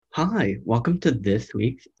Hi, welcome to this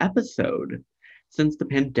week's episode. Since the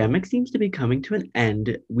pandemic seems to be coming to an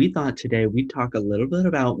end, we thought today we'd talk a little bit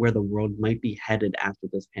about where the world might be headed after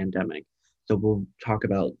this pandemic. So we'll talk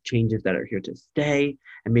about changes that are here to stay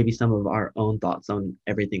and maybe some of our own thoughts on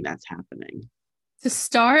everything that's happening. To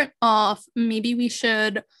start off, maybe we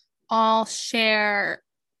should all share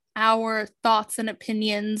our thoughts and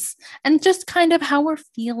opinions and just kind of how we're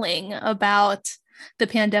feeling about the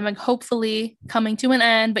pandemic, hopefully coming to an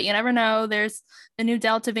end. But you never know. There's the new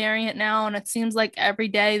Delta variant now, and it seems like every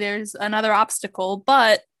day there's another obstacle.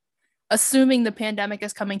 But assuming the pandemic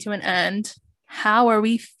is coming to an end, how are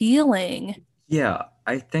we feeling? Yeah,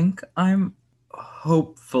 I think I'm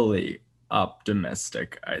hopefully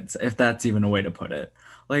optimistic, I'd say, if that's even a way to put it.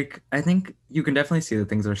 Like, I think you can definitely see that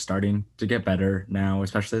things are starting to get better now,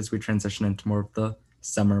 especially as we transition into more of the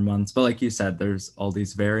summer months. But like you said, there's all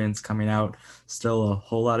these variants coming out. Still a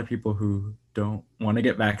whole lot of people who don't want to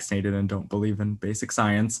get vaccinated and don't believe in basic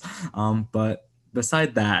science. But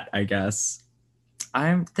beside that, I guess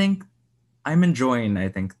I think I'm enjoying, I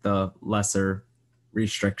think, the lesser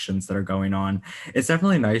restrictions that are going on. It's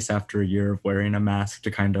definitely nice after a year of wearing a mask to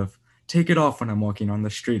kind of take it off when I'm walking on the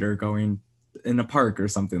street or going in a park or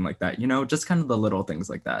something like that, just kind of the little things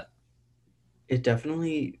like that. It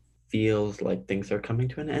definitely feels like things are coming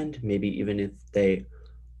to an end, maybe even if they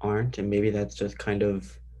aren't, and maybe that's just kind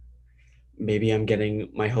of maybe I'm getting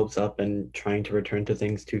my hopes up and trying to return to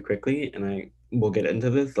things too quickly. And I will get into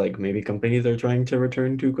this. Like maybe companies are trying to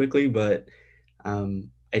return too quickly, but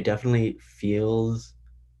it definitely feels,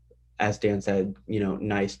 as Dan said,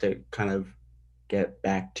 nice to kind of get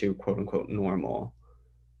back to quote unquote normal.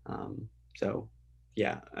 So,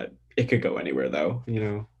 yeah, it could go anywhere though.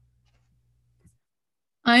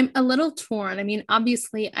 I'm a little torn. I mean,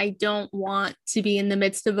 obviously, I don't want to be in the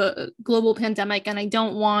midst of a global pandemic, and I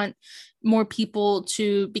don't want more people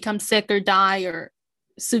to become sick or die or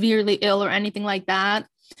severely ill or anything like that.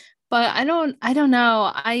 But I don't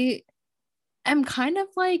know. I am kind of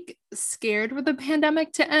like scared for the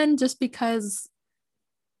pandemic to end just because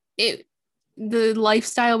it the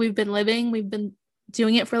lifestyle we've been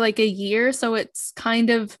doing it for like a year, so it's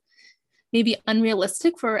kind of maybe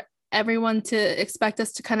unrealistic for everyone to expect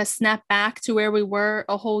us to kind of snap back to where we were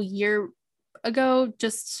a whole year ago,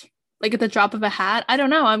 just like at the drop of a hat. I don't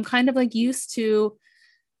know. I'm kind of like used to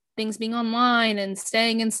things being online and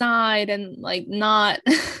staying inside and like not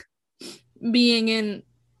being in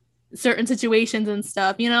certain situations and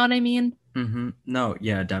stuff. You know what I mean? No,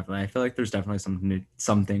 yeah, definitely. I feel like there's definitely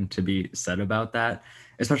something to be said about that,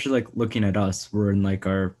 especially like looking at us. We're in like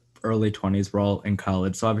our early 20s, we're all in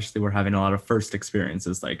college. So obviously we're having a lot of first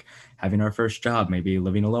experiences, like having our first job, maybe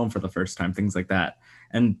living alone for the first time, things like that.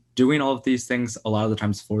 And doing all of these things a lot of the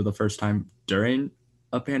times for the first time during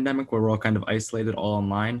a pandemic where we're all kind of isolated all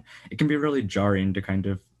online, it can be really jarring to kind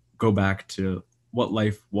of go back to what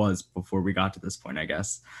life was before we got to this point, I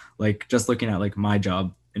guess. Like just looking at like my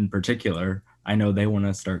job in particular, I know they want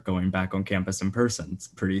to start going back on campus in person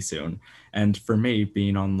pretty soon. And for me,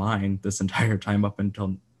 being online this entire time up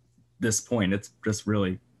until this point, it's just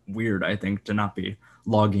really weird, I think, to not be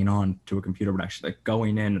logging on to a computer, but actually like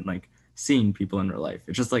going in and like seeing people in real life.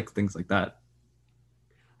 It's just like things like that.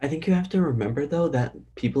 I think you have to remember though that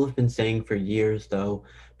people have been saying for years though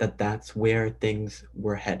that that's where things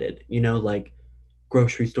were headed. Like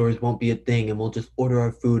grocery stores won't be a thing and we'll just order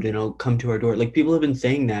our food and it'll come to our door. Like people have been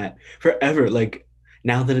saying that forever. Like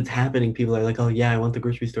now that it's happening, people are like, "Oh yeah, I want the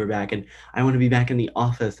grocery store back and I want to be back in the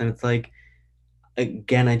office." And it's like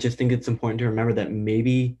again, I just think it's important to remember that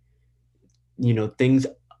maybe, things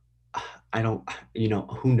I don't,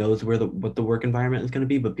 who knows what the work environment is going to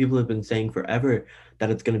be, but people have been saying forever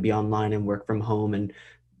that it's going to be online and work from home and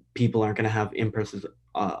people aren't going to have in-person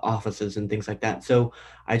offices and things like that. So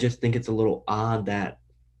I just think it's a little odd that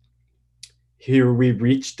here we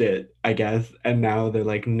reached it, I guess, and now they're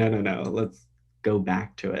like, no, no, no, let's go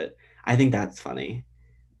back to it. I think that's funny.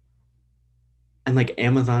 And like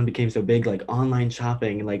Amazon became so big, like online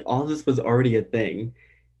shopping, like all this was already a thing,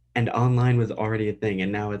 and online was already a thing,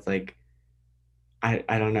 and now it's like, I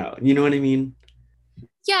don't know. You know what I mean?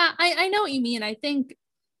 Yeah, I know what you mean. I think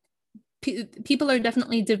people are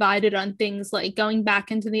definitely divided on things like going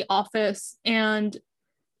back into the office and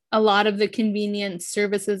a lot of the convenience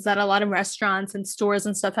services that a lot of restaurants and stores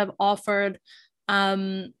and stuff have offered.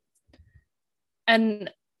 Um,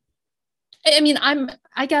 and I mean,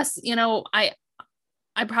 I guess,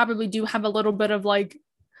 I probably do have a little bit of like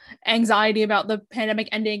anxiety about the pandemic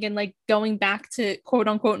ending and like going back to quote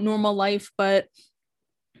unquote normal life. But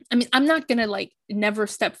I mean, I'm not gonna like never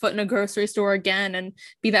step foot in a grocery store again and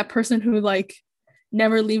be that person who like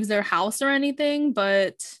never leaves their house or anything.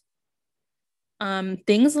 But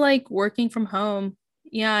Things like working from home.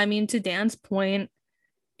 Yeah, I mean, to Dan's point,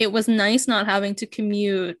 it was nice not having to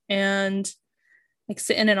commute and like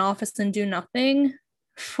sit in an office and do nothing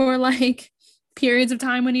for like periods of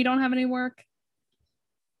time when you don't have any work.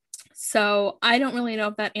 So I don't really know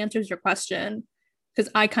if that answers your question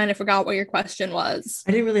because I kind of forgot what your question was.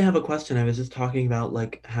 I didn't really have a question. I was just talking about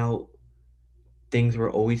like how things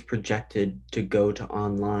were always projected to go to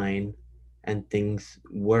online and things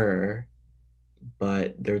were,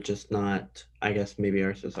 but they're just not. I guess maybe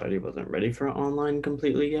our society wasn't ready for online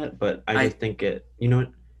completely yet, but I I just think it, you know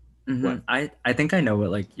what? What? I think I know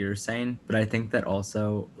what like you're saying, but I think that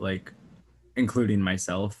also like including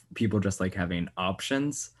myself, people just like having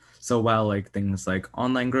options. So while like things like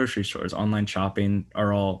online grocery stores, online shopping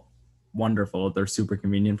are all wonderful, they're super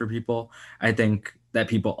convenient for people. I think that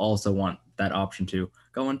people also want that option to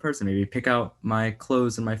go in person, maybe pick out my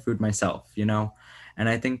clothes and my food myself, you know? And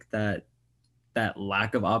I think that that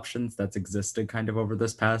lack of options that's existed kind of over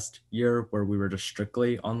this past year where we were just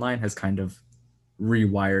strictly online has kind of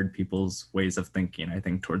rewired people's ways of thinking, I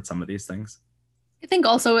think, towards some of these things. I think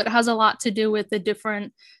also it has a lot to do with the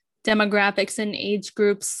different demographics and age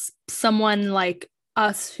groups. Someone like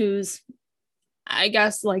us, who's, I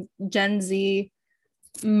guess, like Gen Z,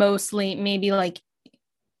 mostly, maybe like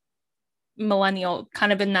millennial,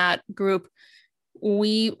 kind of in that group,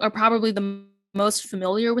 we are probably the most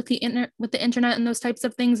familiar with with the internet and those types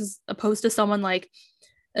of things, as opposed to someone like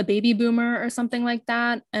a baby boomer or something like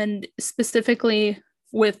that. And specifically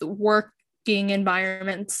with working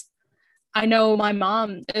environments, I know my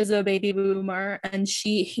mom is a baby boomer and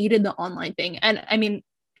she hated the online thing. And I mean,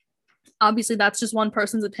 obviously that's just one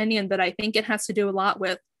person's opinion, but I think it has to do a lot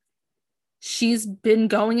with she's been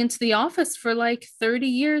going into the office for like 30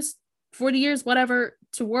 years, 40 years, whatever,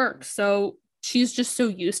 to work. So she's just so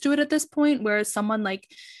used to it at this point. Whereas someone like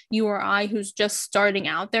you or I, who's just starting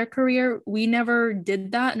out their career, we never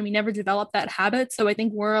did that and we never developed that habit. So I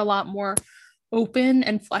think we're a lot more open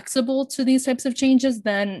and flexible to these types of changes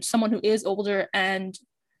than someone who is older and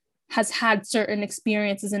has had certain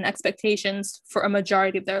experiences and expectations for a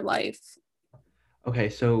majority of their life. Okay,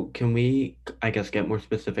 so can we, I guess, get more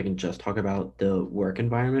specific and just talk about the work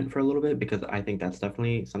environment for a little bit? Because I think that's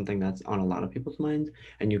definitely something that's on a lot of people's minds,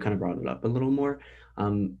 and you kind of brought it up a little more.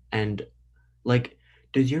 And like,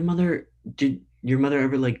 did your mother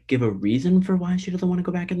ever like give a reason for why she doesn't want to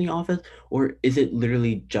go back in the office? Or is it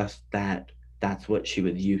literally just that that's what she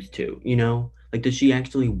was used to, you know? Like, does she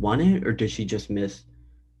actually want it, or does she just miss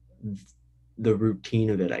the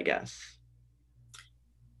routine of it, I guess?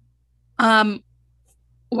 Um,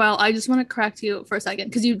 well, I just want to correct you for a second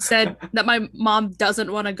because you said that my mom doesn't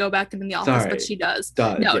want to go back into the office, but Sorry. she does.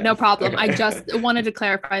 Does, No, no yes. problem. I Okay. just wanted to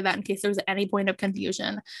clarify that in case there was any point of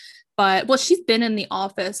confusion. But well, she's been in the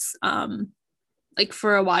office like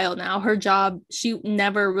for a while now. Her job, she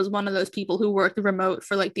never was one of those people who worked remote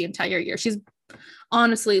for like the entire year. She's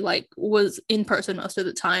honestly like was in person most of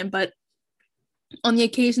the time, but on the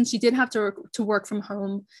occasion she did have to work from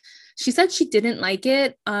home. She said she didn't like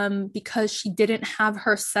it because she didn't have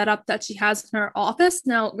her setup that she has in her office.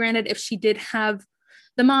 Now, granted, if she did have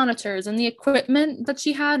the monitors and the equipment that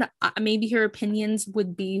she had, maybe her opinions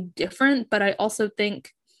would be different. But I also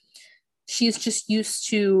think she's just used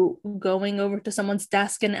to going over to someone's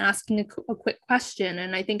desk and asking a quick question.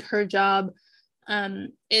 And I think her job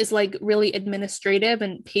is like really administrative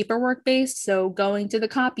and paperwork based. So going to the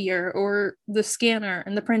copier or the scanner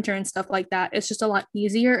and the printer and stuff like that, it's just a lot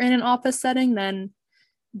easier in an office setting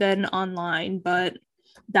than online. But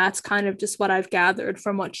that's kind of just what I've gathered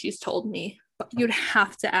from what she's told me. But you'd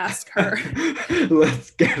have to ask her.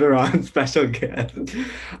 Let's get her on special guest.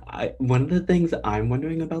 One of the things I'm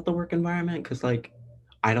wondering about the work environment, because like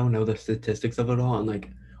I don't know the statistics of it all and like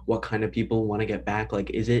what kind of people want to get back. Like,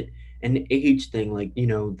 is it an age thing? Like, you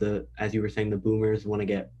know, the as you were saying, the boomers want to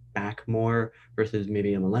get back more versus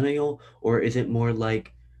maybe a millennial, or is it more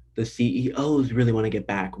like the CEOs really want to get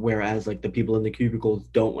back, whereas like the people in the cubicles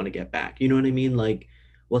don't want to get back? You know what I mean? Like,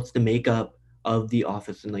 what's the makeup of the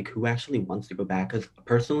office and like who actually wants to go back? Because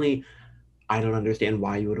personally, I don't understand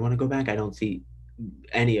why you would want to go back. I don't see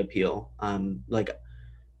any appeal. Like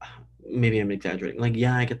maybe I'm exaggerating. Like,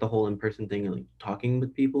 yeah, I get the whole in-person thing and like talking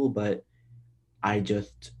with people, but I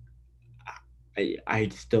just I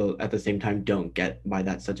still at the same time don't get why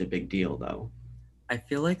that's such a big deal though. I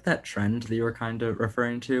feel like that trend that you were kind of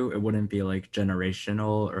referring to, it wouldn't be like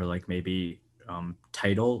generational or like maybe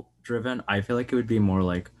title driven. I feel like it would be more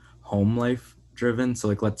like home life driven. So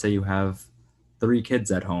like let's say you have three kids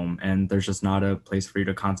at home and there's just not a place for you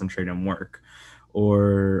to concentrate and work.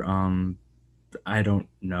 Or I don't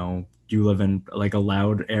know, you live in like a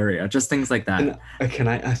loud area, just things like that. And can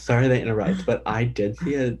I, sorry to interrupt, but I did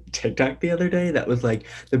see a TikTok the other day that was like,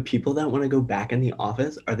 the people that want to go back in the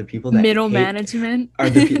office are the people that Middle hate, management. are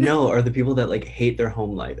the people that like hate their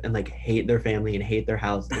home life and like hate their family and hate their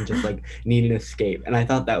house and just like need an escape. And I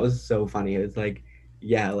thought that was so funny. It was like,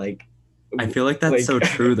 yeah, like, I feel like that's so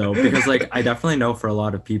true though, because like I definitely know for a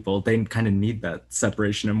lot of people, they kind of need that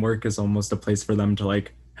separation, and work is almost a place for them to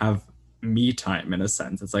like have me time in a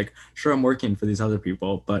sense. It's like, sure, I'm working for these other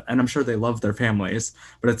people, but and I'm sure they love their families,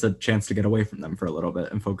 but it's a chance to get away from them for a little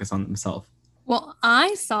bit and focus on themselves. Well,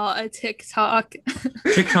 I saw a TikTok.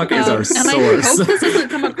 TikTok is our and source. I hope this doesn't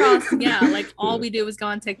come across. Yeah, like all we do is go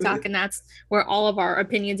on TikTok, and that's where all of our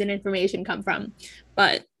opinions and information come from.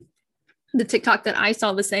 But the TikTok that I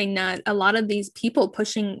saw was saying that a lot of these people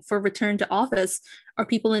pushing for return to office are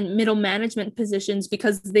people in middle management positions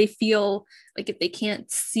because they feel like if they can't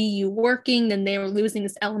see you working, then they're losing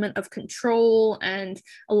this element of control. And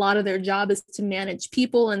a lot of their job is to manage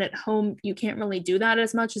people. And at home, you can't really do that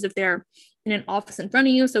as much as if they're in an office in front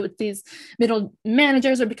of you. So it's these middle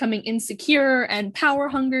managers are becoming insecure and power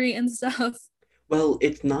hungry and stuff. well,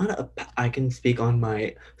 it's not I can speak on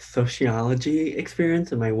my sociology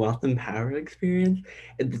experience and my wealth and power experience.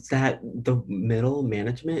 It's that the middle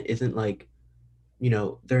management isn't like,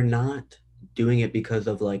 they're not doing it because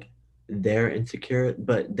of like they're insecure,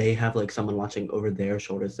 but they have like someone watching over their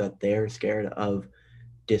shoulders that they're scared of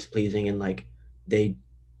displeasing and like they,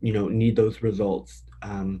 need those results.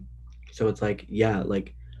 So it's like, yeah,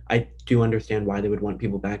 like I do understand why they would want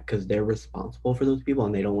people back because they're responsible for those people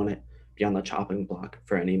and they don't want to be on the chopping block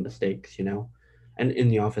for any mistakes. And in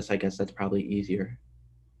the office, I guess that's probably easier.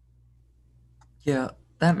 Yeah,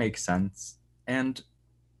 that makes sense. And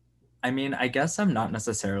I mean, I guess I'm not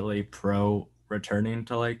necessarily pro returning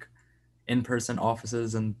to like in-person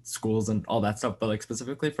offices and schools and all that stuff, but like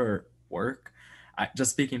specifically for work,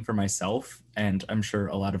 just speaking for myself, and I'm sure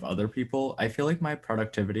a lot of other people, I feel like my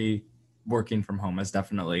productivity working from home has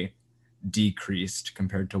definitely decreased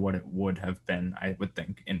compared to what it would have been, I would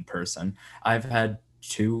think, in person. I've had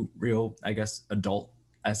two real, I guess, adult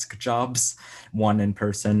esque jobs, one in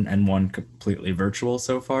person and one completely virtual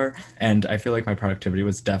so far. And I feel like my productivity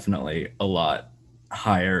was definitely a lot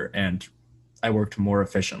higher, and I worked more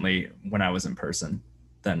efficiently when I was in person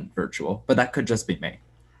than virtual. But that could just be me.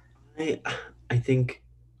 I I think,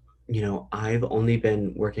 I've only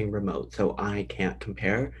been working remote, so I can't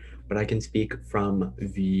compare, but I can speak from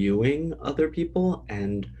viewing other people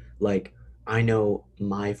and like I know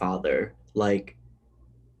my father, like,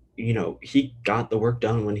 he got the work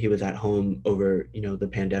done when he was at home over, the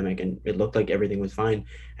pandemic and it looked like everything was fine.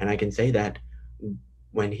 And I can say that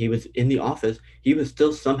when he was in the office, he was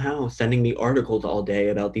still somehow sending me articles all day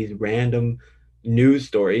about these random news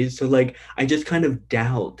stories. So like I just kind of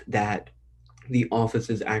doubt that the office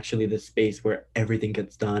is actually the space where everything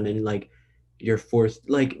gets done and like you're forced,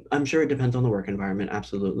 like I'm sure it depends on the work environment,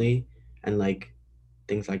 absolutely, and like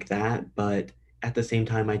things like that, but at the same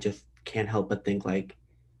time I just can't help but think like,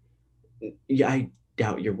 yeah, I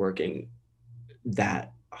doubt you're working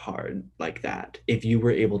that hard like that if you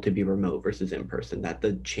were able to be remote versus in person, that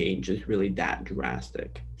the change is really that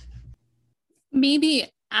drastic. Maybe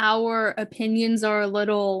our opinions are a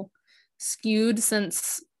little skewed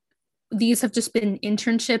since these have just been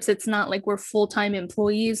internships. It's not like we're full-time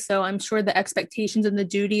employees. So I'm sure the expectations and the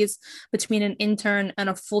duties between an intern and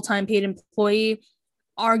a full-time paid employee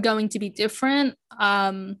are going to be different.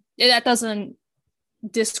 That doesn't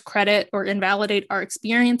discredit or invalidate our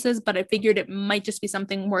experiences, but I figured it might just be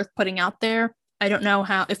something worth putting out there. I don't know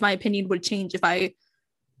how, if my opinion would change if I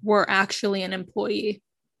were actually an employee.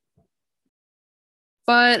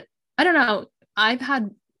 But I don't know. I've had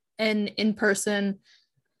an in-person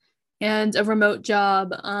and a remote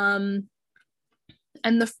job. And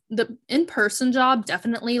the in-person job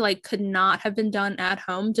definitely like could not have been done at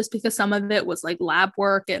home just because some of it was like lab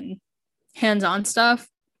work and hands-on stuff.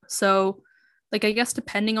 So like I guess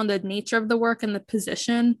depending on the nature of the work and the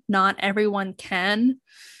position, not everyone can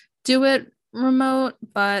do it remote,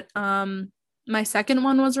 but my second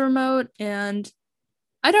one was remote and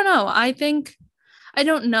I don't know. I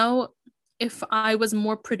don't know if I was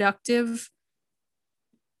more productive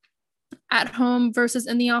at home versus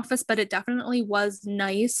in the office, but it definitely was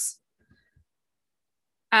nice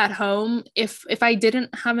at home. If I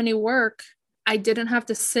didn't have any work, I didn't have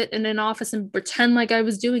to sit in an office and pretend like I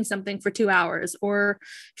was doing something for 2 hours or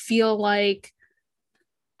feel like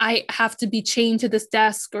I have to be chained to this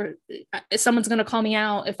desk or someone's going to call me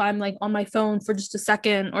out if I'm like on my phone for just a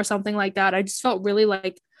second or something like that. I just felt really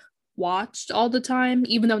like watched all the time,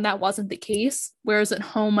 even though that wasn't the case. Whereas at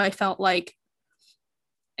home, I felt like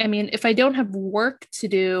I mean, if I don't have work to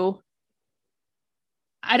do,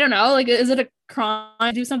 I don't know, like, is it a crime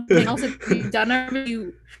to do something else if you've done everything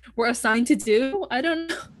you were assigned to do? I don't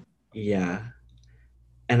know. Yeah.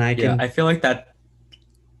 And I Yeah, can, I feel like that.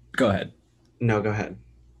 Go ahead. no, go ahead.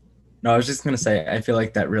 No, I was just gonna say, I feel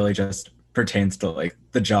like that really just pertains to like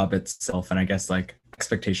the job itself, and I guess like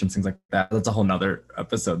expectations, things like that. That's a whole nother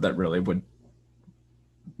episode that really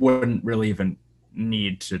wouldn't really even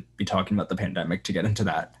need to be talking about the pandemic to get into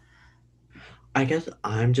that. I guess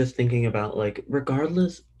I'm just thinking about like,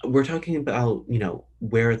 regardless, we're talking about,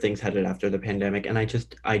 where are things headed after the pandemic. And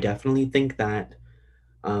I definitely think that,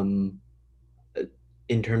 um,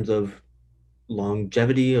 in terms of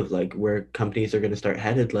longevity of like where companies are going to start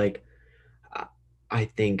headed, like, I I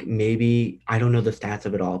think maybe, I don't know the stats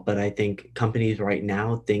of it all, but I think companies right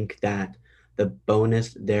now think that the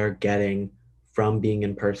bonus they're getting from being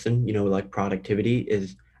in person, like productivity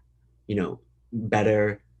is,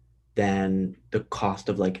 better than the cost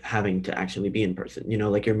of like having to actually be in person.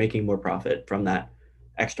 Like you're making more profit from that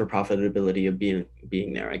extra profitability of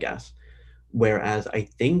being there, I guess. Whereas I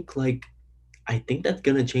think that's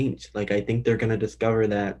gonna change. Like I think they're gonna discover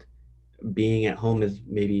that being at home is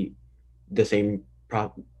maybe the same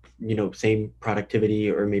productivity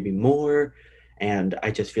or maybe more. And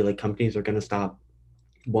I just feel like companies are gonna stop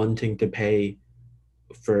wanting to pay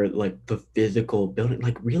for like the physical building.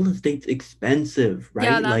 Like real estate's expensive,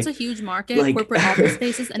 Yeah, right? that's a like huge market, like corporate office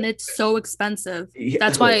spaces, and it's so expensive. yeah,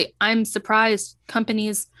 That's why I'm surprised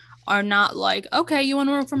companies are not like, okay, you want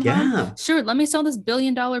to work from home? yeah. Sure, let me sell this $1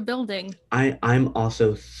 billion building. I'm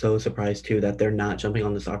also so surprised too that they're not jumping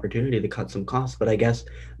on this opportunity to cut some costs, but I guess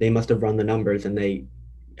they must have run the numbers and they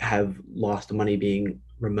have lost money being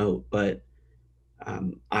remote. But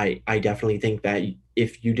I definitely think that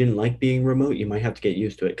if you didn't like being remote, you might have to get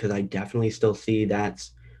used to it because I definitely still see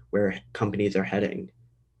that's where companies are heading.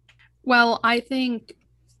 Well, I think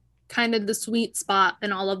kind of the sweet spot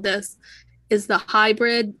in all of this is the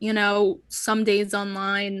hybrid, some days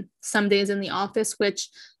online, some days in the office, which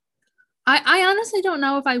I honestly don't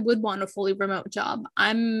know if I would want a fully remote job.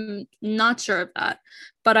 I'm not sure of that.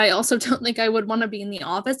 But I also don't think I would want to be in the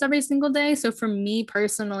office every single day. So for me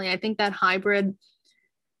personally, I think that hybrid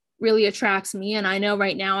really attracts me. And I know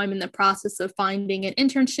right now I'm in the process of finding an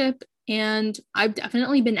internship. And I've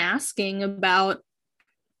definitely been asking about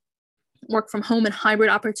work from home and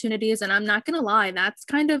hybrid opportunities. And I'm not going to lie, that's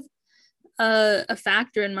kind of a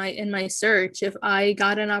factor in my search. If I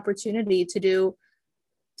got an opportunity to do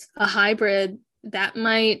a hybrid, that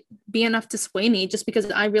might be enough to sway me just because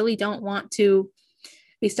I really don't want to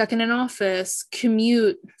be stuck in an office,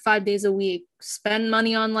 commute 5 days a week, spend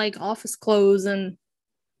money on like office clothes and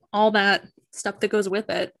all that stuff that goes with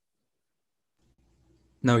it.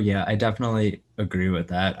 No, yeah, I definitely agree with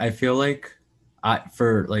that. I feel like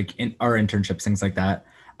for like in our internships, things like that,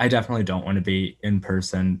 I definitely don't want to be in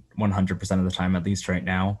person 100% of the time, at least right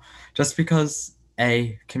now, just because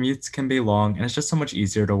commutes can be long and it's just so much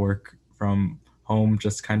easier to work from home,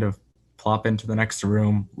 just kind of plop into the next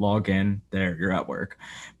room, log in, there, you're at work.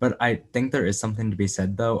 But I think there is something to be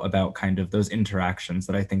said though about kind of those interactions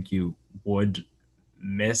that I think you would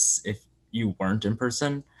miss if you weren't in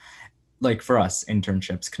person. Like for us,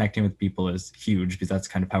 internships, connecting with people is huge because that's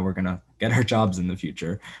kind of how we're going to get our jobs in the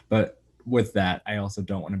future. But with that, I also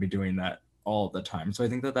don't want to be doing that all the time. So I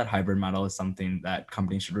think that that hybrid model is something that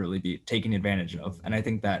companies should really be taking advantage of. And I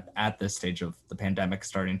think that at this stage of the pandemic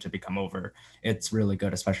starting to become over, it's really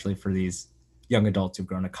good, especially for these young adults who've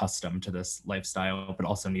grown accustomed to this lifestyle, but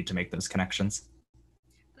also need to make those connections.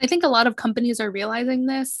 I think a lot of companies are realizing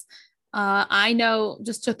this. I know,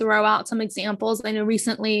 just to throw out some examples, I know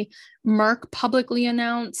recently Merck publicly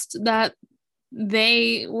announced that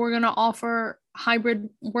they were going to offer hybrid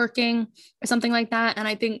working or something like that, and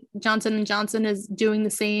I think Johnson and Johnson is doing the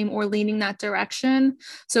same or leaning that direction.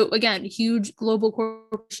 So again, huge global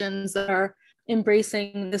corporations that are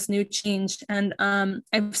embracing this new change. And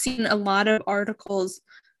I've seen a lot of articles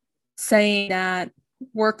saying that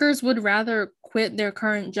workers would rather quit their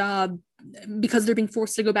current job because they're being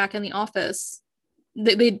forced to go back in the office.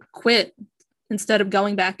 They'd quit instead of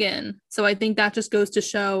going back in. So I think that just goes to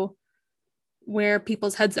show where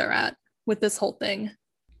people's heads are at with this whole thing.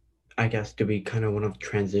 I guess, do we kind of want to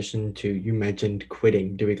transition to, you mentioned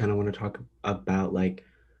quitting. Do we kind of want to talk about like,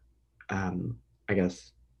 um, I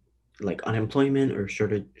guess, like unemployment or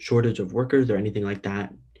shortage of workers or anything like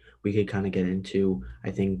that? We could kind of get into,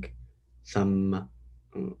 I think, some,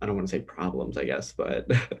 I don't want to say problems, I guess, but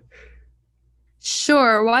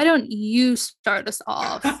Sure, why don't you start us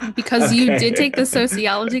off? Because you did Okay. take the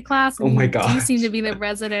sociology class Oh and my you do seem to gosh. be the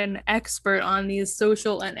resident expert on these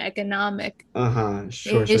social and economic Uh-huh.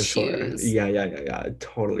 Sure, sure, sure. issues. Yeah.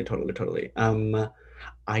 Totally, totally, totally.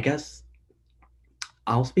 I guess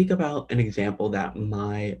I'll speak about an example that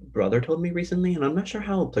my brother told me recently, and I'm not sure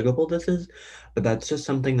how applicable this is, but that's just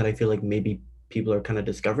something that I feel like maybe people are kind of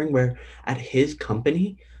discovering where at his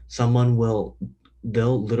company, someone will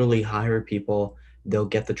they'll literally hire people, they'll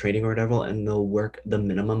get the training or whatever, and they'll work the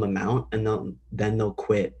minimum amount and they'll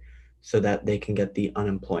quit so that they can get the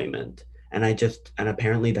unemployment. And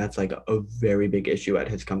apparently that's like a very big issue at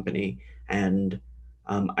his company. And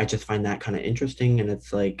I just find that kind of interesting. And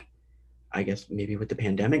it's like I guess maybe with the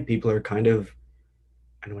pandemic, people are kind of,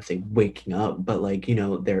 I don't want to say waking up, but like,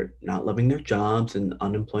 they're not loving their jobs and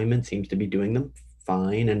unemployment seems to be doing them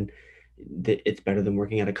fine. And it's better than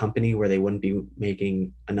working at a company where they wouldn't be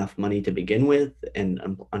making enough money to begin with. And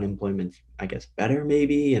unemployment's, I guess, better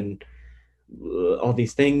maybe. And all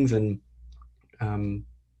these things. And um,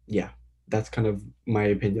 yeah, that's kind of my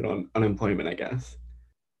opinion on unemployment, I guess.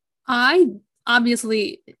 I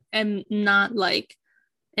obviously am not like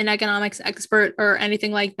an economics expert or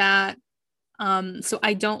anything like that. So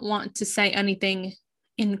I don't want to say anything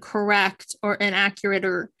incorrect or inaccurate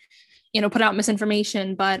or, put out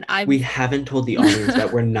misinformation, but We haven't told the audience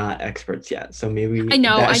that we're not experts yet, so I maybe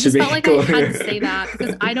know, that I should just be felt like I had to clear. say that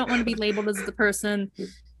because I don't want to be labeled as the person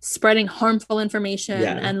spreading harmful information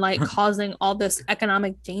Yeah, and like causing all this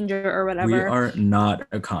economic danger or We whatever. are not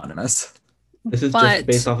economists. this is just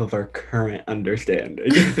based But off of our current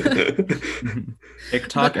understanding.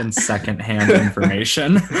 TikTok but and secondhand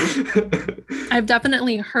information. I've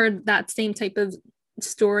definitely heard that same type of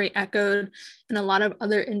story echoed in a lot of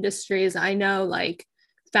other industries. I know, like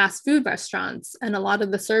fast food restaurants and a lot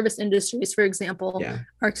of the service industries, for example, Yeah,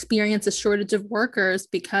 are experiencing a shortage of workers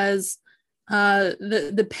because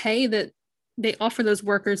the pay that they offer those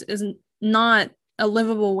workers is not a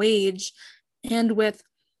livable wage, and with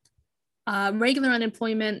regular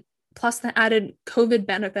unemployment plus the added COVID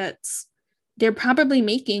benefits, they're probably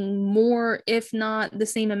making more, if not the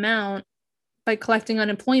same amount, by collecting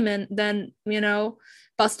unemployment than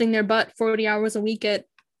busting their butt 40 hours a week at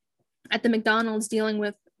the McDonald's dealing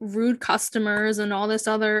with rude customers and all this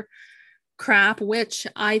other crap, which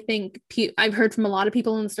I think I've heard from a lot of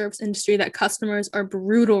people in the service industry that customers are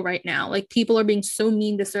brutal right now. Like people are being so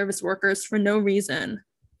mean to service workers for no reason.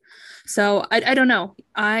 So I don't know.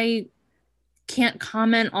 I can't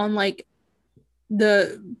comment on like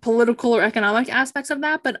the political or economic aspects of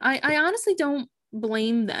that, but I honestly don't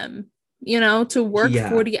blame them, to work yeah,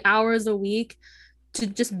 40 hours a week to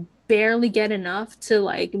just barely get enough to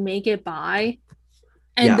like make it by.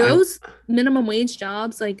 And yeah. those minimum wage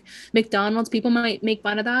jobs, like McDonald's, people might make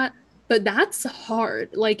fun of that, but that's hard.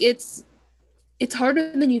 Like it's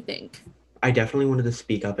harder than you think. I definitely wanted to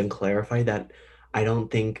speak up and clarify that I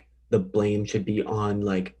don't think the blame should be on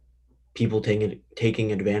like people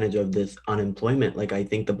taking advantage of this unemployment. Like I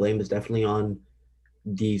think the blame is definitely on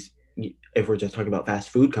these. If we're just talking about fast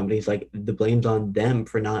food companies, like the blame's on them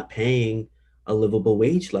for not paying a livable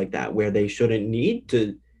wage like that, where they shouldn't need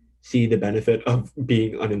to see the benefit of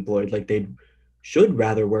being unemployed. Like they should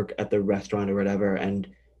rather work at the restaurant or whatever and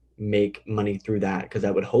make money through that because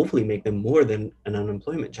that would hopefully make them more than an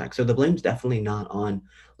unemployment check. So the blame's definitely not on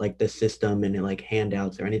like the system and like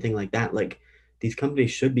handouts or anything like that. Like these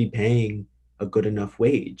companies should be paying a good enough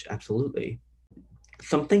wage. Absolutely.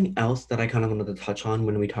 Something else that I kind of wanted to touch on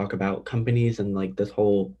when we talk about companies and like this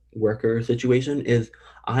whole worker situation is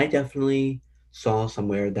I definitely saw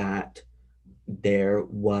somewhere that there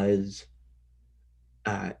was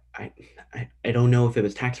uh, I, I don't know if it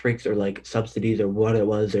was tax breaks or like subsidies or what it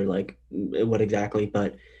was or like what exactly,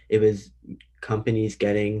 but it was companies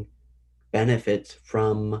getting benefits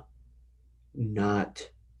from not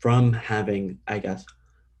from having, I guess,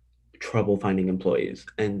 trouble finding employees.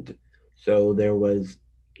 And so there was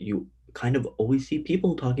you kind of always see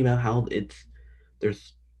people talking about how they're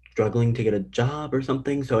struggling to get a job or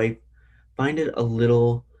something. So I find it a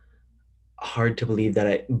little hard to believe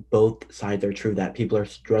that both sides are true, that people are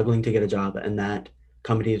struggling to get a job and that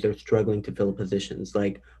companies are struggling to fill positions.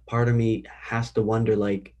 Like part of me has to wonder,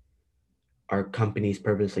 like, are companies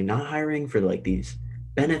purposely not hiring for like these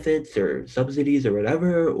benefits or subsidies or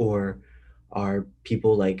whatever, or are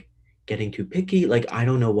people like getting too picky? Like I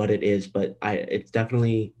don't know what it is, but I it's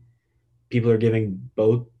definitely people are giving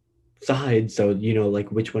both sides, so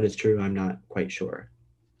like which one is true, I'm not quite sure.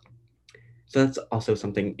 So that's also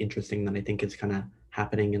something interesting that I think is kind of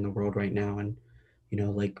happening in the world right now. And,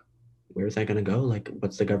 like, where's that going to go? Like,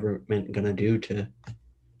 what's the government going to do to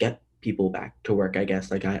get people back to work, I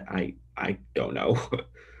guess. Like I don't know.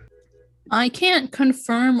 I can't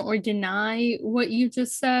confirm or deny what you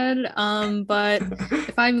just said, but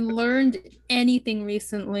if I've learned anything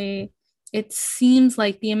recently, it seems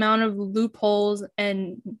like the amount of loopholes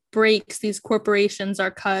and breaks these corporations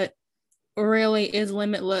are cut really is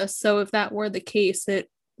limitless. So if that were the case, it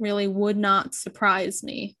really would not surprise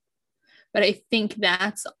me. But I think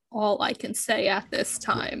that's all I can say at this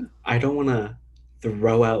time. I don't want to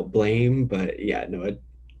throw out blame, but yeah, no,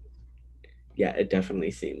 it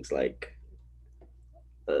definitely seems like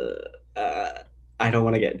uh, uh, I don't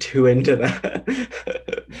want to get too into that.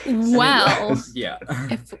 Well, Yeah.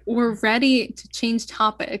 if we're ready to change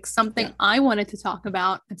topics, something Yeah. I wanted to talk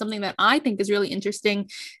about and something that I think is really interesting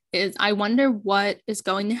is I wonder what is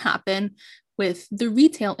going to happen with the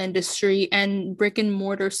retail industry and brick and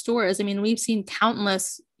mortar stores. I mean, we've seen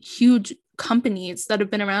countless huge companies that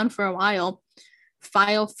have been around for a while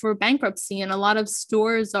file for bankruptcy, and a lot of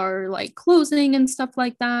stores are like closing and stuff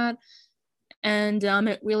like that. And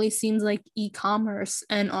it really seems like e-commerce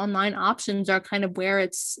and online options are kind of where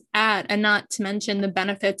it's at, and not to mention the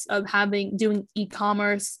benefits of having doing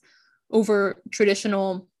e-commerce over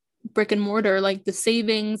traditional brick and mortar, like the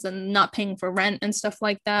savings and not paying for rent and stuff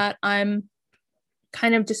like that. I'm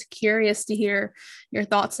kind of just curious to hear your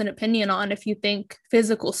thoughts and opinion on if you think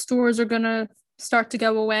physical stores are going to start to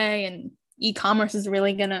go away and e-commerce is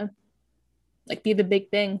really going to like be the big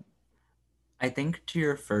thing. I think to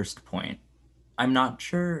your first point, I'm not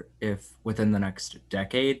sure if within the next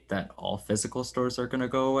decade that all physical stores are going to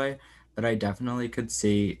go away, but I definitely could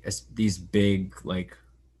see these big like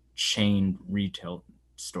chain retail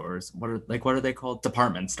stores. What are they called?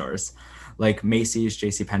 Department stores. Like Macy's,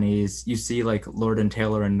 JC Penney's. You see like Lord and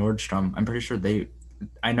Taylor and Nordstrom. I'm pretty sure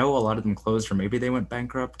I know a lot of them closed or maybe they went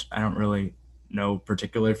bankrupt. I don't really know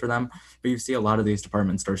particularly for them, but you see a lot of these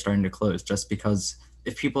department stores starting to close just because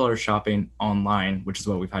if people are shopping online, which is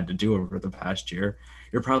what we've had to do over the past year,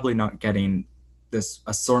 you're probably not getting this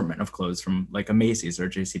assortment of clothes from like a Macy's or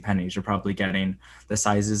JC Penney's. You're probably getting the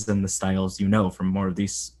sizes and the styles from more of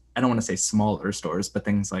these, I don't want to say smaller stores, but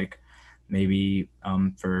things like maybe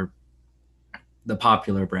for the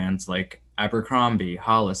popular brands like Abercrombie,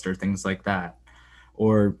 Hollister, things like that.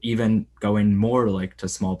 Or even going more like to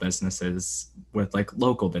small businesses with like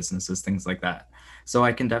local businesses, things like that. So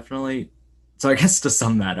I can definitely, so I guess to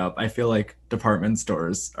sum that up, I feel like department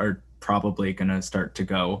stores are probably going to start to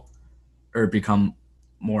go or become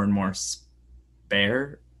more and more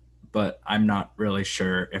spare, but I'm not really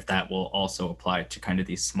sure if that will also apply to kind of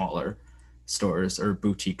these smaller stores or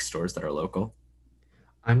boutique stores that are local.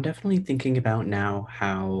 I'm definitely thinking about now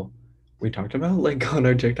how we talked about like on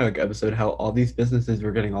our TikTok episode how all these businesses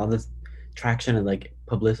were getting all this traction and like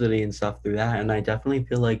publicity and stuff through that. And I definitely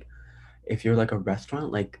feel like if you're like a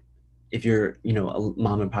restaurant, like if you're, a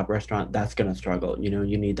mom and pop restaurant, that's gonna struggle. You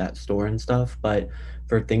need that store and stuff. But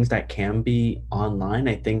for things that can be online,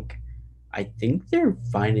 I think they're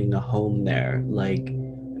finding a home there. Like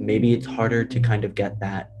maybe it's harder to kind of get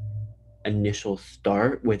that initial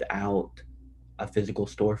start without a physical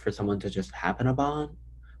store for someone to just happen upon.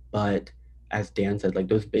 But as Dan said, like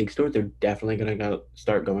those big stores, they're definitely gonna go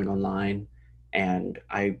start going online. And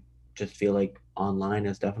I just feel like online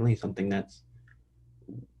is definitely something that's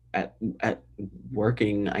at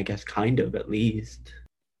working, I guess, kind of at least.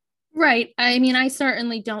 Right. I mean, I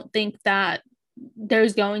certainly don't think that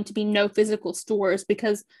there's going to be no physical stores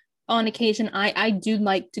because on occasion I do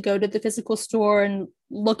like to go to the physical store and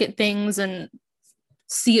look at things and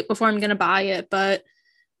see it before I'm going to buy it. But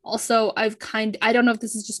also, I don't know if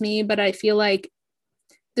this is just me, but I feel like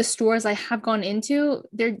the stores I have gone into,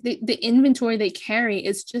 the inventory they carry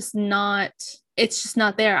is just not, it's just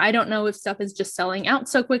not there. I don't know if stuff is just selling out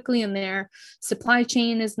so quickly and their supply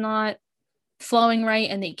chain is not flowing right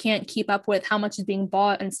and they can't keep up with how much is being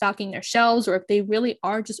bought and stocking their shelves, or if they really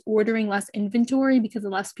are just ordering less inventory because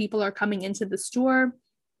less people are coming into the store.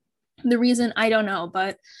 The reason, I don't know,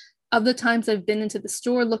 but of the times I've been into the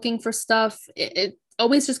store looking for stuff, it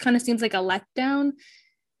always just kind of seems like a letdown.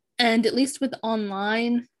 And at least with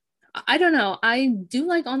online, I don't know. I do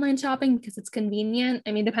like online shopping because it's convenient.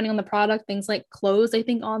 I mean, depending on the product, things like clothes, I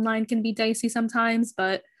think online can be dicey sometimes.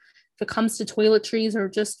 But if it comes to toiletries or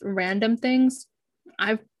just random things,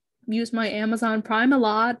 I've used my Amazon Prime a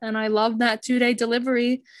lot and I love that 2-day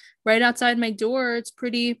delivery right outside my door. It's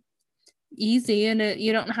pretty easy and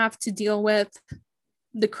you don't have to deal with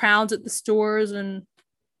the crowds at the stores and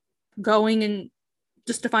going and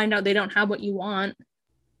just to find out they don't have what you want.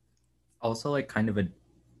 Also, like kind of a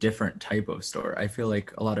different type of store. I feel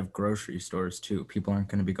like a lot of grocery stores too, people aren't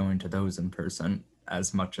going to be going to those in person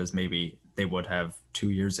as much as maybe they would have 2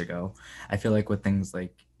 years ago. I feel like with things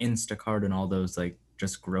like Instacart and all those like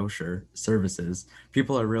just grocer services,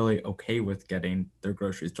 people are really okay with getting their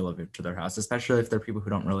groceries delivered to their house, especially if they're people who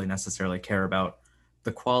don't really necessarily care about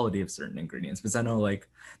the quality of certain ingredients. Because I know like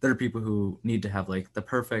there are people who need to have like the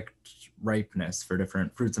perfect ripeness for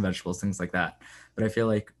different fruits and vegetables, things like that. But I feel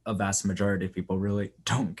like a vast majority of people really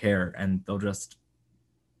don't care, and they'll just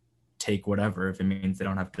take whatever if it means they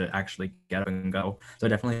don't have to actually get up and go. So I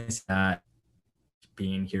definitely see that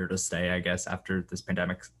being here to stay, I guess, after this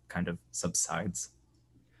pandemic kind of subsides.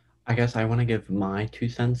 I guess I want to give my 2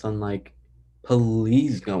 cents on like,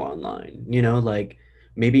 please go online. You know, like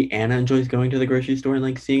maybe Anna enjoys going to the grocery store and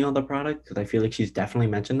like seeing all the products because I feel like she's definitely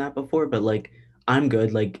mentioned that before. But like, I'm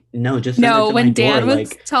good. Like, no, just send it No, to my when door. Dan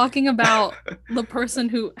was Like, talking about the person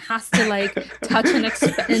who has to like touch and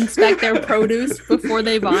inspect their produce before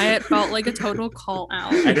they buy it, felt like a total call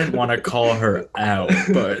out. I didn't want to call her out,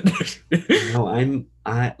 but no,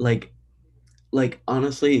 I like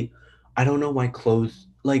honestly, I don't know why clothes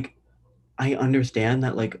like I understand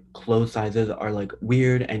that like clothes sizes are like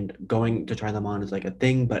weird and going to try them on is like a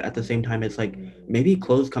thing, but at the same time, it's like maybe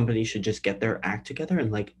clothes companies should just get their act together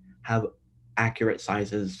and like have accurate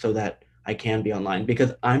sizes so that I can be online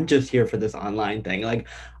because I'm just here for this online thing. Like,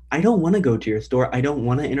 I don't want to go to your store. I don't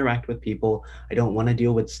want to interact with people. I don't want to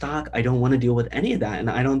deal with stock. I don't want to deal with any of that. And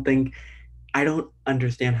I don't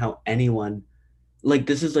understand how anyone like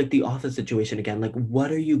this is like the office situation again. Like,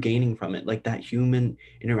 what are you gaining from it? Like that human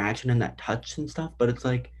interaction and that touch and stuff. But it's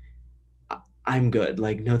like, I'm good.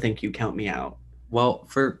 Like, no, thank you. Count me out. well,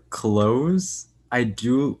 for clothes, I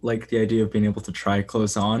do like the idea of being able to try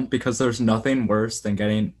clothes on because there's nothing worse than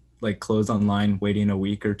getting like clothes online, waiting a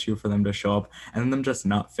week or two for them to show up, and then them just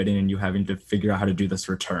not fitting and you having to figure out how to do this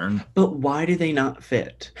return. But why do they not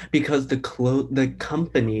fit? Because the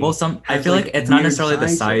company. Well, I has, feel like it's not weird necessarily the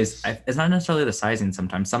size. sizes. It's not necessarily the sizing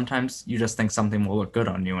sometimes. Sometimes you just think something will look good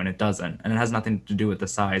on you and it doesn't. And it has nothing to do with the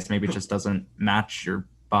size. Maybe it just doesn't match your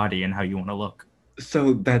body and how you want to look.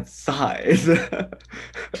 So that's size.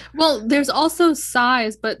 Well, there's also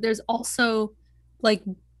size, but there's also like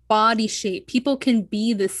body shape. People can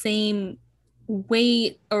be the same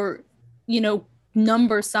weight or,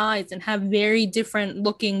 number size and have very different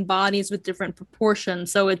looking bodies with different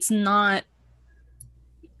proportions. So it's not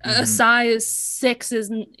a size 6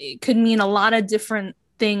 it could mean a lot of different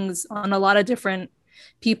things on a lot of different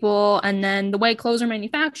people. And then the way clothes are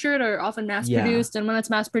manufactured are often mass produced, and when it's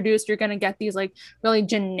mass produced you're going to get these like really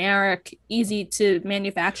generic, easy to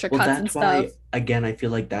manufacture Well, cuts that's and stuff. why, again, I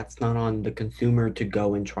feel like that's not on the consumer to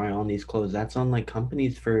go and try on these clothes. That's on like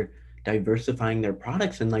companies for diversifying their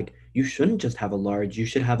products. And like, you shouldn't just have a large, you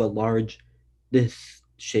should have a large, this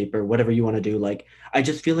shape or whatever you want to do. Like, I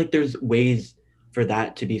just feel like there's ways for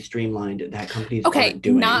that to be streamlined that companies Okay, aren't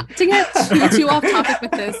doing. not to get too off topic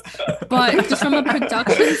with this, but just from a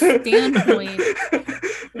production standpoint,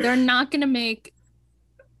 they're not going to make,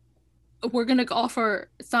 we're going to offer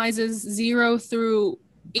sizes 0 through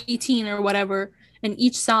 18 or whatever, and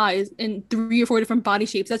each size in 3 or 4 different body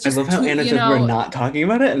shapes. That's just I love how Anna says we're not talking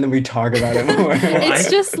about it and then we talk about it more. It's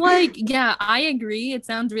just like, yeah, I agree. It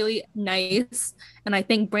sounds really nice. And I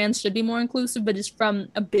think brands should be more inclusive, but just from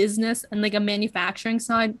a business and like a manufacturing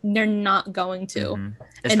side, they're not going to. Mm-hmm.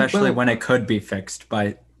 Especially when it could be fixed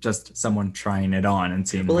by just someone trying it on and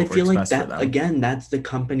seeing what works best for them. Again, that's the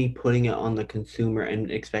company putting it on the consumer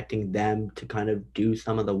and expecting them to kind of do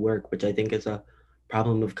some of the work, which I think is a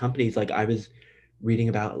problem of companies. Like, I was reading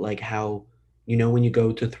about like how, when you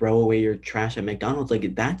go to throw away your trash at McDonald's,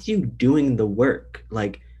 like that's you doing the work.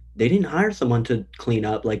 Like, they didn't hire someone to clean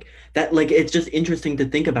up like that. Like, it's just interesting to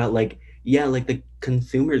think about, like, yeah, like the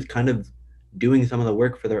consumers kind of doing some of the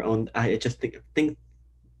work for their own. I just think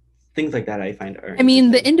things like that I find are, I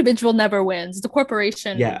mean, the individual never wins. The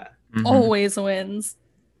corporation always wins.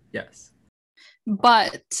 Yes.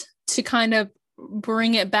 But to kind of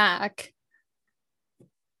bring it back,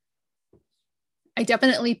 I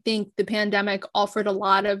definitely think the pandemic offered a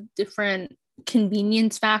lot of different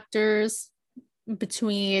convenience factors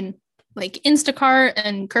between like Instacart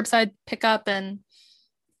and curbside pickup and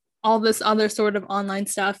all this other sort of online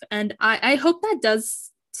stuff. And I hope that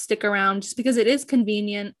does stick around just because it is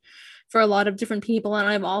convenient for a lot of different people. And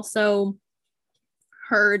I've also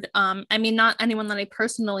heard, I mean, not anyone that I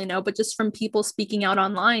personally know, but just from people speaking out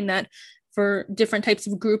online, that for different types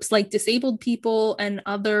of groups like disabled people and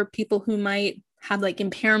other people who might have like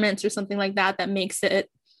impairments or something like that, that makes it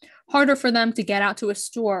harder for them to get out to a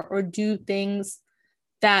store or do things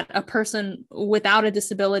that a person without a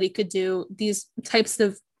disability could do. These types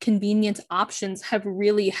of convenience options have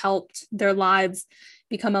really helped their lives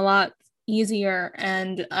become a lot easier,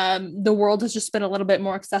 and the world has just been a little bit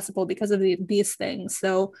more accessible because of these things.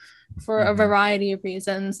 So for a variety of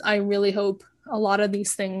reasons, I really hope a lot of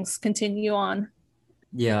these things continue on.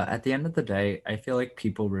 Yeah, at the end of the day, I feel like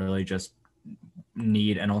people really just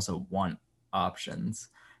need and also want options.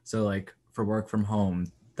 So like for work from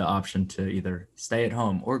home, the option to either stay at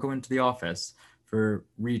home or go into the office, for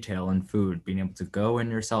retail and food, being able to go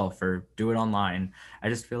in yourself or do it online. I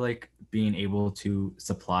just feel like being able to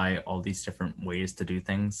supply all these different ways to do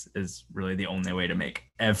things is really the only way to make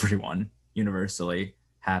everyone universally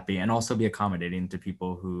happy and also be accommodating to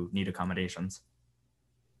people who need accommodations.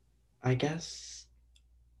 I guess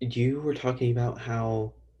you were talking about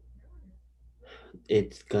how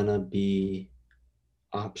it's gonna be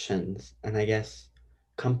options, and I guess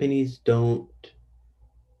companies don't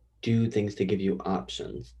do things to give you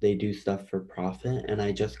options. They do stuff for profit, and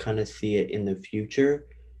I just kind of see it in the future.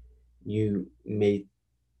 You may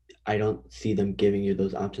I don't see them giving you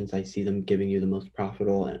those options. I see them giving you the most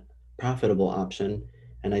profitable option,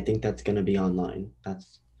 and I think that's going to be online.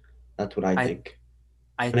 That's what I I think.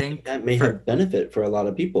 I And I think think that may have for benefit for a lot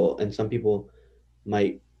of people, and some people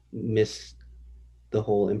might miss the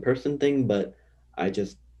whole in-person thing, but I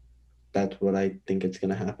just that's what I think it's going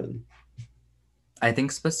to happen. I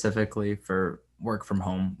think specifically for work from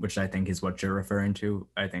home, which I think is what you're referring to,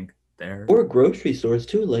 I think there. Or grocery stores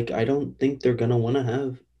too. Like I don't think they're going to want to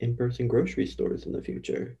have in-person grocery stores in the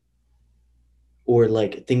future. Or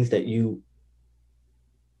like things that you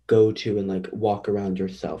go to and like walk around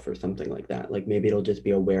yourself or something like that. Like maybe it'll just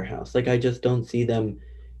be a warehouse. Like I just don't see them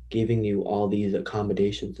giving you all these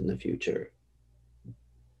accommodations in the future.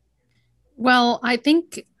 Well, I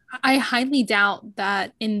think I highly doubt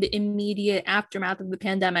that in the immediate aftermath of the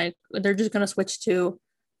pandemic, they're just going to switch to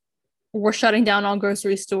we're shutting down all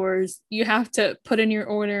grocery stores. You have to put in your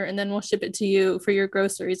order and then we'll ship it to you for your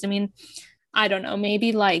groceries. I mean, I don't know,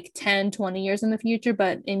 maybe like 10, 20 years in the future,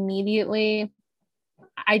 but immediately,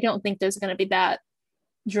 I don't think there's going to be that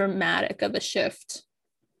dramatic of a shift.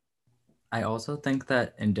 I also think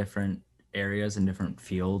that in different areas and different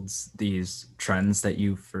fields, these trends that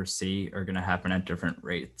you foresee are going to happen at different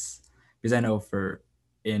rates. Because I know for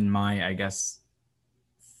in my, I guess,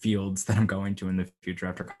 fields that I'm going to in the future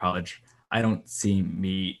after college, I don't see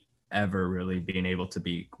me ever really being able to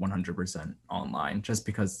be 100% online just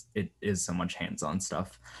because it is so much hands-on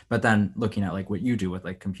stuff. But then looking at like what you do with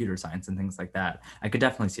like computer science and things like that, I could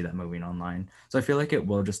definitely see that moving online. So I feel like it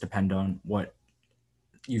will just depend on what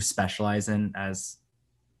you specialize in as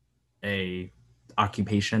a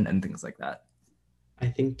occupation and things like that. I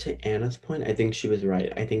think to Anna's point, I think she was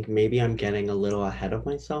right. I think maybe I'm getting a little ahead of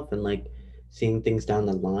myself and like seeing things down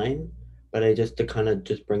the line. But I just to kind of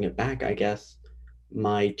just bring it back, I guess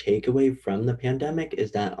my takeaway from the pandemic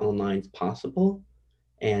is that online's possible.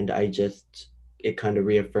 And I just, it kind of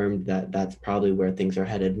reaffirmed that that's probably where things are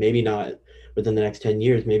headed. Maybe not within the next 10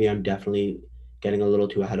 years. Maybe I'm definitely getting a little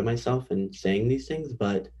too ahead of myself and saying these things.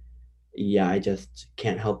 But yeah, I just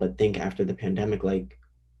can't help but think after the pandemic, like,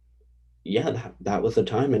 yeah, that was a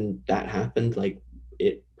time and that happened. Like,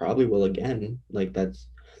 it probably will again. Like, that's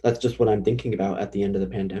just what I'm thinking about at the end of the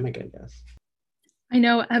pandemic, I guess. I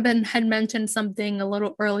know Evan had mentioned something a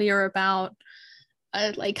little earlier about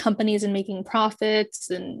like companies and making profits,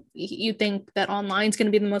 and you think that online is going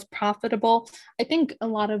to be the most profitable. I think a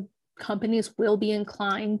lot of companies will be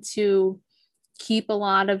inclined to keep a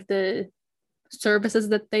lot of the services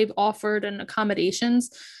that they've offered and accommodations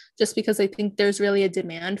just because I think there's really a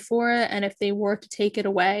demand for it. And if they were to take it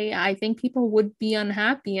away, I think people would be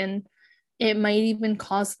unhappy, and it might even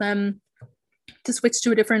cause them to switch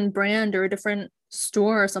to a different brand or a different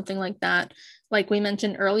store or something like that. Like we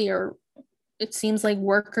mentioned earlier, it seems like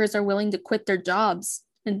workers are willing to quit their jobs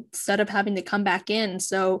instead of having to come back in.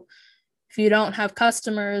 So if you don't have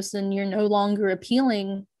customers and you're no longer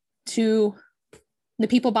appealing to the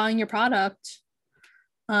people buying your product,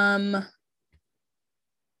 um,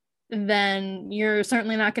 then you're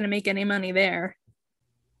certainly not going to make any money there.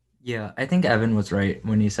 Yeah, I think Evan was right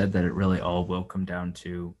when he said that it really all will come down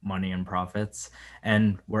to money and profits.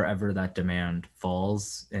 And wherever that demand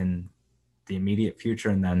falls in the immediate future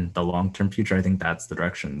and then the long term future, I think that's the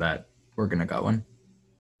direction that we're going to go in.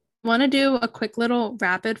 Want to do a quick little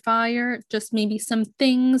rapid fire, just maybe some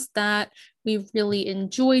things that we really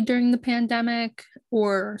enjoyed during the pandemic,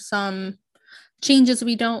 or some changes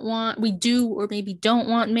we do or maybe don't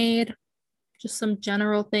want made, just some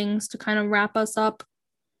general things to kind of wrap us up.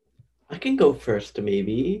 I can go first,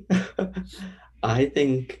 maybe. I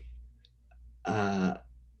think uh,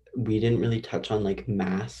 we didn't really touch on like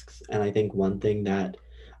masks, and I think one thing that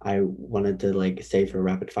I wanted to like say for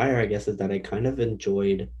rapid fire, I guess, is that I kind of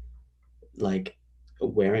enjoyed like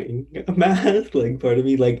wearing a mask. Like part of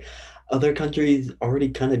me, like other countries already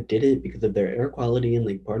kind of did it because of their air quality, and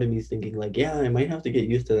like part of me is thinking like, yeah, I might have to get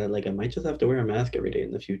used to that. Like I might just have to wear a mask every day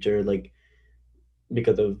in the future, like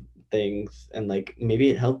because of things, and like maybe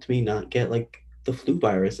it helped me not get like the flu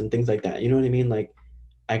virus and things like that. You know what I mean? Like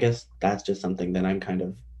I guess that's just something that I'm kind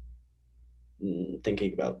of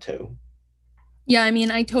thinking about too. Yeah, I mean,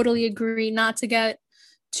 I totally agree. Not to get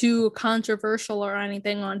too controversial or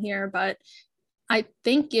anything on here, but I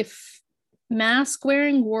think if mask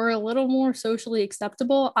wearing were a little more socially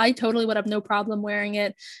acceptable, I totally would have no problem wearing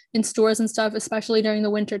it in stores and stuff, especially during the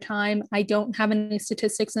winter time. I don't have any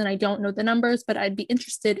statistics and I don't know the numbers, but I'd be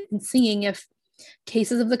interested in seeing if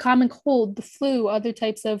cases of the common cold, the flu, other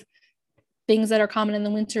types of things that are common in the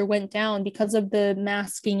winter went down because of the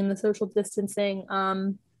masking and the social distancing.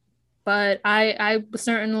 But I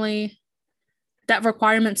certainly, that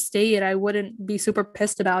requirement stayed, I wouldn't be super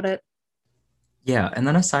pissed about it. Yeah, and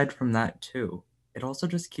then aside from that too, it also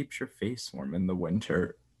just keeps your face warm in the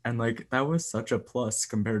winter. And like that was such a plus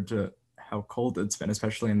compared to how cold it's been,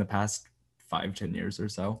 especially in the past 5, 10 years or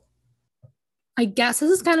so. I guess this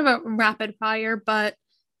is kind of a rapid fire, but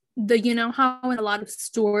you know how in a lot of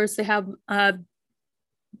stores they have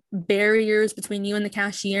barriers between you and the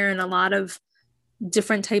cashier and a lot of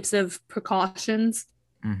different types of precautions.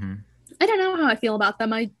 Mm-hmm. I don't know how I feel about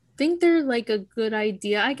them. I think they're like a good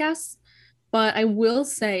idea, I guess. But I will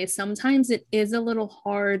say sometimes it is a little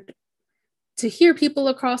hard to hear people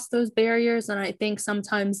across those barriers. And I think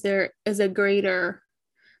sometimes there is a greater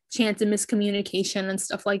chance of miscommunication and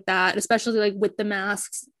stuff like that, especially like with the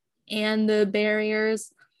masks and the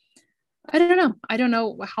barriers. I don't know. I don't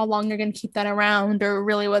know how long they're going to keep that around or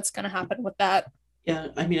really what's going to happen with that. Yeah,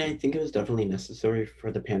 I mean, I think it was definitely necessary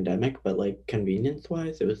for the pandemic, but like convenience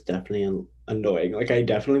wise, it was definitely annoying. Like, I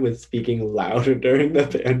definitely was speaking louder during the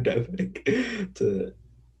pandemic to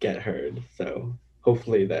get heard. So,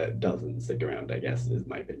 hopefully, that doesn't stick around, I guess, is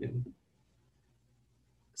my opinion.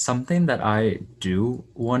 Something that I do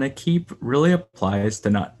want to keep really applies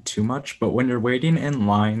to not too much, but when you're waiting in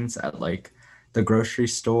lines at like the grocery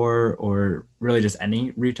store or really just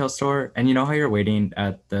any retail store, and you know how you're waiting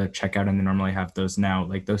at the checkout and they normally have those now,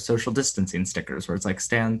 like those social distancing stickers where it's like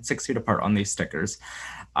stand 6 feet apart on these stickers.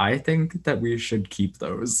 I think that we should keep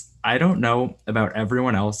those. I don't know about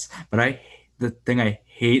everyone else, but the thing I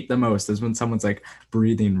hate the most is when someone's like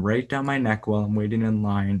breathing right down my neck while I'm waiting in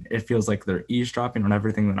line. It feels like they're eavesdropping on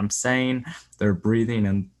everything that I'm saying. They're breathing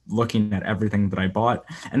and looking at everything that I bought.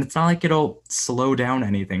 And it's not like it'll slow down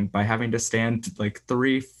anything by having to stand like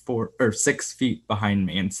 3, 4, or 6 feet behind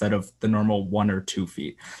me instead of the normal 1 or 2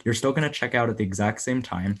 feet. You're still going to check out at the exact same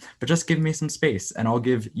time, but just give me some space and I'll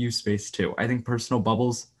give you space too. I think personal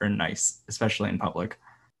bubbles are nice, especially in public.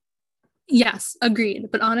 Yes, agreed.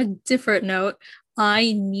 But on a different note,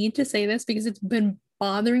 I need to say this because it's been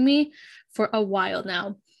bothering me for a while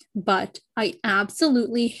now. But I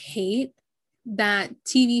absolutely hate that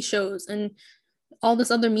TV shows and all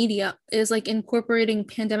this other media is like incorporating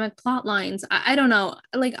pandemic plot lines. I don't know.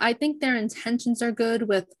 Like, I think their intentions are good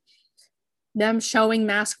with them showing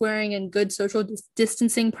mask wearing and good social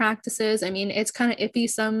distancing practices. I mean, it's kind of iffy.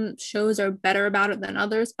 Some shows are better about it than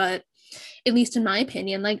others, but at least in my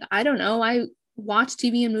opinion, like, I don't know. I watch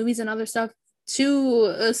TV and movies and other stuff to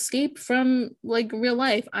escape from like real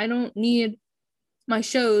life. I don't need my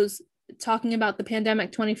shows talking about the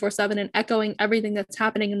pandemic 24/7 and echoing everything that's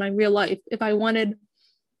happening in my real life. If I wanted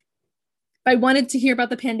to hear about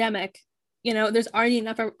the pandemic, there's already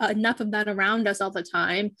enough of that around us all the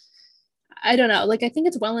time. I don't know. Like, I think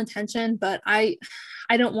it's well intentioned, but I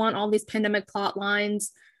don't want all these pandemic plot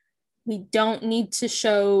lines. We don't need to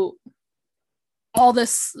show all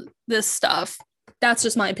this stuff. That's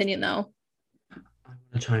just my opinion though. I'm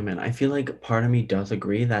gonna chime in. I feel like part of me does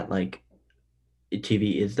agree that like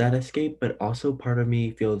TV is that escape, but also part of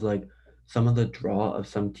me feels like some of the draw of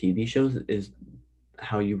some TV shows is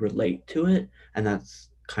how you relate to it, and that's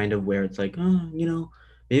kind of where it's like, oh, maybe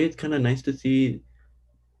it's kind of nice to see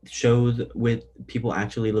shows with people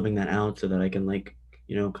actually living that out so that I can like,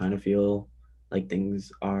 kind of feel like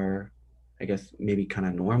things are, I guess, maybe kind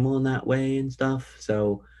of normal in that way and stuff.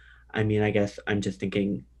 So, I mean, I guess I'm just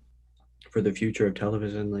thinking for the future of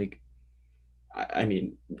television, like, I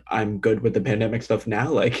mean, I'm good with the pandemic stuff now.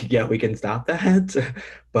 Like, yeah, we can stop that.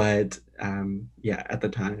 But yeah, at the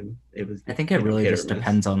time, it was, I think it really hit or just miss.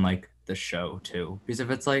 depends on like the show too. Because if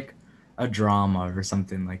it's like a drama or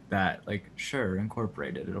something like that, like sure,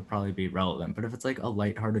 incorporate it. It'll probably be relevant. But if it's like a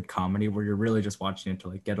lighthearted comedy where you're really just watching it to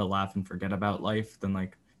like get a laugh and forget about life, then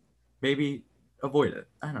like maybe avoid it.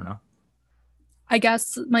 I don't know. I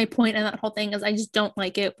guess my point in that whole thing is I just don't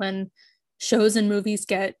like it when shows and movies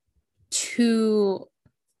get too,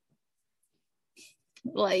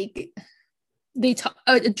 like, they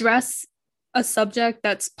address a subject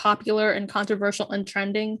that's popular and controversial and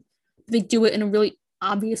trending. They do it in a really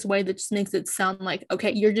obvious way that just makes it sound like,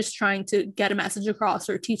 okay, you're just trying to get a message across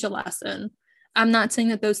or teach a lesson. I'm not saying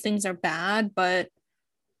that those things are bad, but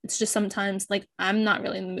it's just sometimes like, I'm not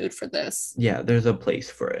really in the mood for this. Yeah, there's a place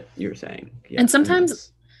for it, you're saying. Yeah, and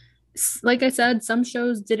sometimes, like I said, some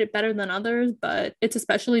shows did it better than others, but it's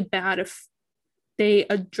especially bad if they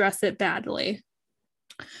address it badly.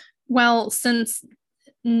 Well, since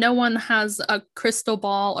no one has a crystal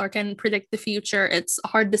ball or can predict the future, it's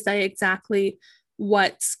hard to say exactly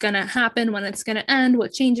what's going to happen, when it's going to end,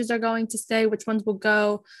 what changes are going to stay, which ones will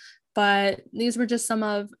go. But these were just some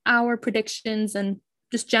of our predictions and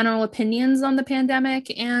just general opinions on the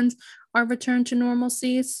pandemic and our return to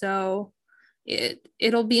normalcy. So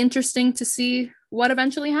it'll be interesting to see what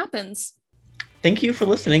eventually happens. Thank you for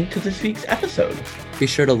listening to this week's episode. Be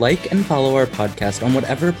sure to like and follow our podcast on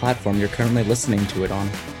whatever platform you're currently listening to it on.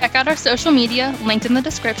 Check out our social media, linked in the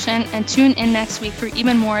description, and tune in next week for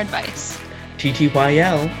even more advice.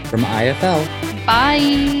 TTYL from IFL.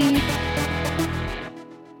 Bye!